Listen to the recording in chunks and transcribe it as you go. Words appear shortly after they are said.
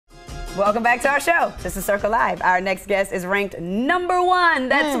Welcome back to our show, Sister Circle Live. Our next guest is ranked #1.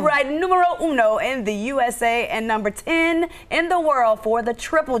 That's right, numero uno in the USA and number 10 in the world for the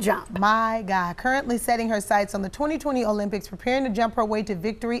triple jump. My God, currently setting her sights on the 2020 Olympics, preparing to jump her way to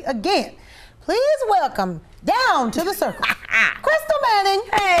victory again. Please welcome down to the circle, Crystal Manning.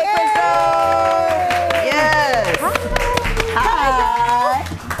 Hey, Crystal. Yes. Hi.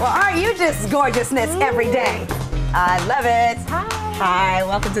 Well, aren't you just gorgeousness every day? I love it. Hi,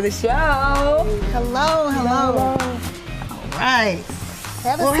 welcome to the show. Hello, hello. All right.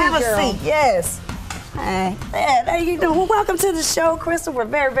 Have a We'll seat, have a girl. seat, yes. Hi. Yeah, how you doing? Well, welcome to the show, Crystal. We're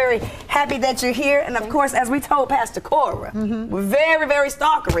very, very happy that you're here. And of course, as we told Pastor Cora, we're very, very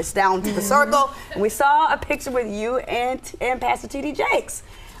stalkerish down to the circle. And we saw a picture with you and Pastor T.D. Jakes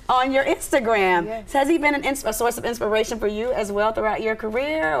on your Instagram. Yes. So has he been a source of inspiration for you as well throughout your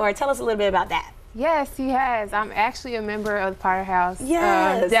career? Or tell us a little bit about that. Yes, he has. I'm actually a member of the Potter House,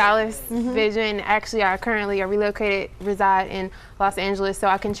 Yes. Dallas Vision. Actually, I currently reside in Los Angeles, so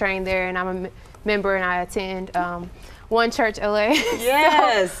I can train there, and I'm a member and I attend One Church LA.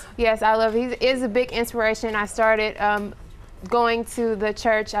 Yes. So, yes, I love it. He is a big inspiration. I started going to the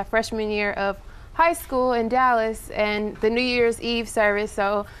church freshman year of high school in Dallas, and the New Year's Eve service,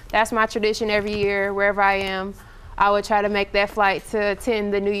 so that's my tradition every year. Wherever I am, I would try to make that flight to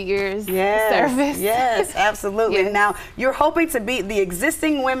attend the New Year's service. Yes, absolutely. Yes. Now, you're hoping to beat the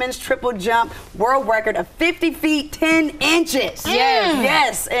existing women's triple jump world record of 50 feet, 10 inches. Yes.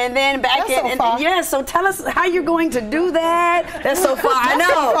 Yes, and then back That's so far. yes, so tell us how you're going to do that. That's so far, I know.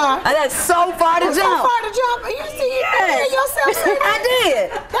 so far. That's so far to That's jump. so far to jump. You see, you hear yourself say that? I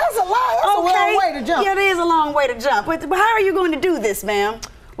did. That's a lot. That's a long way to jump. Yeah, it is a long way to jump. But how are you going to do this, ma'am?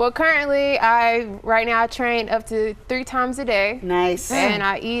 Well, currently, right now I train up to 3 times a day. Nice. And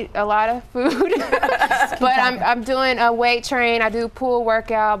I eat a lot of food. But I'm doing a weight train. I do pool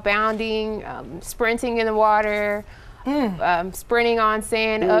workout, bounding, sprinting in the water, sprinting on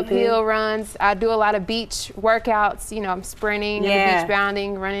sand, uphill runs. I do a lot of beach workouts. You know, I'm sprinting, and beach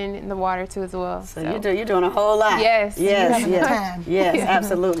bounding, running in the water too as well. So you're doing a whole lot. Yes. Yes. You're having a time. Yes.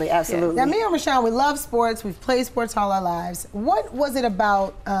 Absolutely. Absolutely. Now, me and Rashawn, we love sports. We've played sports all our lives. What was it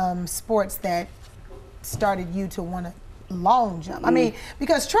about sports that started you to want to long jump? I mean,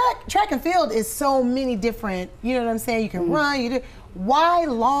 because track and field is so many different, you know what I'm saying? You can run, you do. Why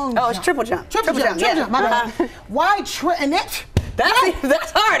long jump? Oh, it's triple jump. Triple jump, my bad. Why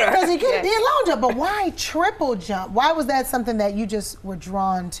That's harder. Because he did long jump, but why triple jump? Why was that something that you just were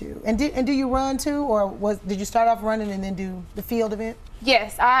drawn to? And do you run too, or did you start off running and then do the field event?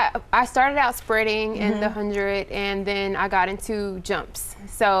 Yes, I started out sprinting in the 100, and then I got into jumps.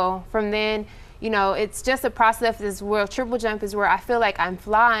 So from then, you know, it's just a process as well. Triple jump is where I feel like I'm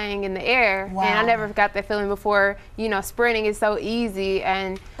flying in the air. Wow. And I never got that feeling before. You know, sprinting is so easy,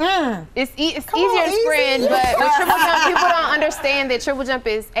 and it's easier to sprint, but with triple jump, people don't understand that triple jump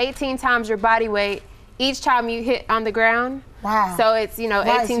is 18 times your body weight each time you hit on the ground. Wow. So it's, you know,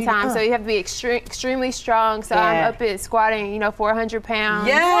 18 so times. So you have to be extremely strong. So I'm up at squatting, you know, 400 pounds.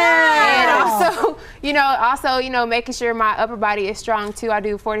 Yeah. And also, making sure my upper body is strong too. I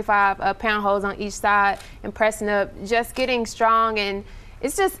do 45 pound holds on each side and pressing up, just getting strong. And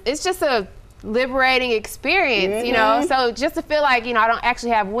it's just a liberating experience, you know. So just to feel like, you know, I don't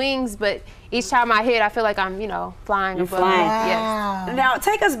actually have wings, but each time I hit, I feel like I'm, you know, flying above. Flying. Yes. Now,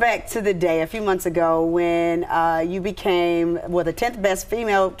 take us back to the day a few months ago when you became, the 10th best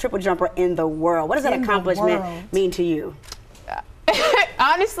female triple jumper in the world. What does that accomplishment mean to you?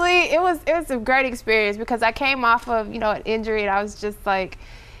 Honestly, it was a great experience because I came off of, you know, an injury, and I was just like,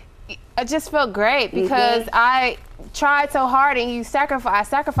 I just felt great because I tried so hard, and I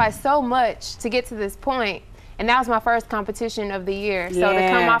sacrificed so much to get to this point. And that was my first competition of the year. So to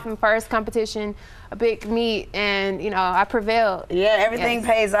come off in first competition, a big meet, and, you know, I prevailed. Yeah, everything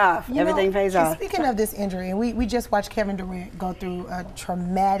pays off. Everything pays off. Speaking of this injury, and we just watched Kevin Durant go through a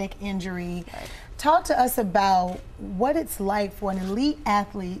traumatic injury. Right. Talk to us about what it's like for an elite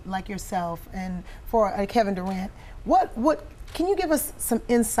athlete like yourself and for Kevin Durant. What can you give us some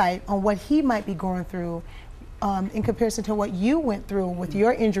insight on what he might be going through in comparison to what you went through with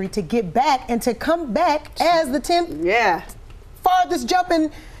your injury to get back and to come back as the 10th farthest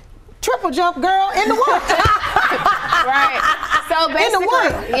jumping triple jump girl in the world? Right. So basically, in the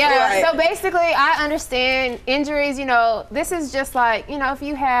world. So basically, I understand injuries. You know, this is just like, you know, if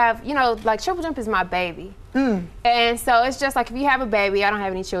you have, you know, like triple jump is my baby. And so it's just like if you have a baby, I don't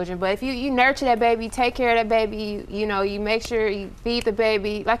have any children, but if you nurture that baby, take care of that baby, you know, you make sure you feed the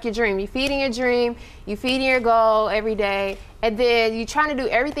baby like your dream. You're feeding your dream, you feeding your goal every day, and then you're trying to do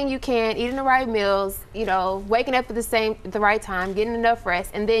everything you can, eating the right meals, you know, waking up at the right time, getting enough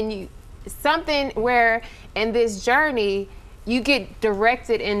rest, and then something where in this journey, you get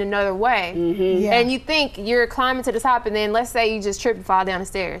directed in another way. Yeah. And you think you're climbing to the top, and then let's say you just trip and fall down the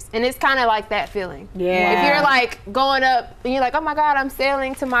stairs. And it's kind of like that feeling. Yeah. If you're like going up and you're like, oh my God, I'm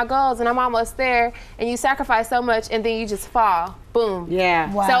sailing to my goals and I'm almost there, and you sacrifice so much and then you just fall. Boom.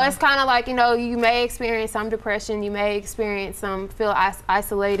 Yeah. Wow. So it's kind of like, you know, you may experience some depression, you may experience some feel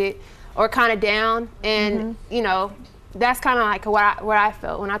isolated or kind of down, and you know, that's kind of like what I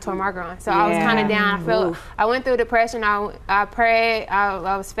felt when I tore my groin. So I was kind of down. I went through depression. I prayed.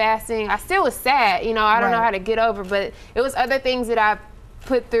 I was fasting. I still was sad. You know, I don't know how to get over, but it was other things that I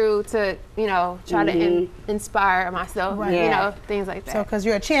put through to, you know, try to inspire myself. You know, things like that. So, because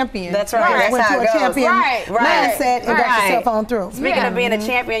you're a champion. That's right. That's Went how to it a goes. champion mindset and got Right. yourself on through. Speaking of being a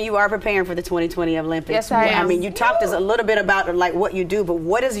champion, you are preparing for the 2020 Olympics. Yes, I am. I mean, you talked us a little bit about like what you do, but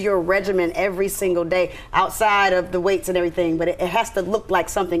what is your regimen every single day outside of the weights and everything? But it has to look like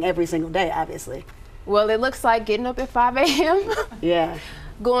something every single day, obviously. Well, it looks like getting up at 5 a.m. Yeah.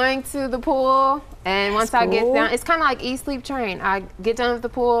 Going to the pool, and once I get down, it's kind of like eat, sleep, train. I get done with the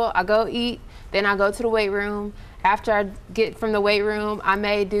pool, I go eat, then I go to the weight room. After I get from the weight room, I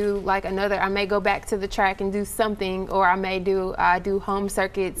may do like I may go back to the track and do something, or I do home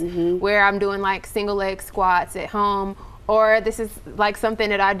circuits where I'm doing like single leg squats at home. Or this is like something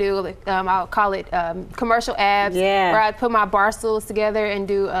that I do, I'll call it commercial abs, where I put my bar stools together and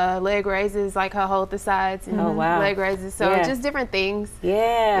do leg raises, like I hold the sides and leg raises. So just different things.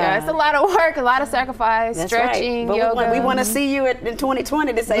 Yeah, it's a lot of work, a lot of sacrifice, stretching, but yoga. we want to see you in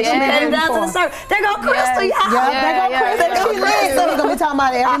 2020 to say, heading down to the circle. There go Crystal, There go Crystal. She lives, so we're going to be talking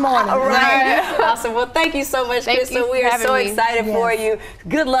about it every morning. Right. Awesome. Well, thank you so much, Crystal. We are so excited for you.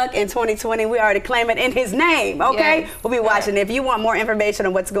 Good luck in 2020. We already claim it in his name, okay? We'll be watching. If you want more information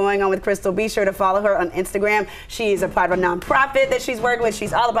on what's going on with Crystal, be sure to follow her on Instagram. She's a part of a nonprofit that she's working with.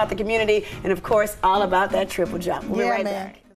 She's all about the community and, of course, all about that triple jump. We'll be right back.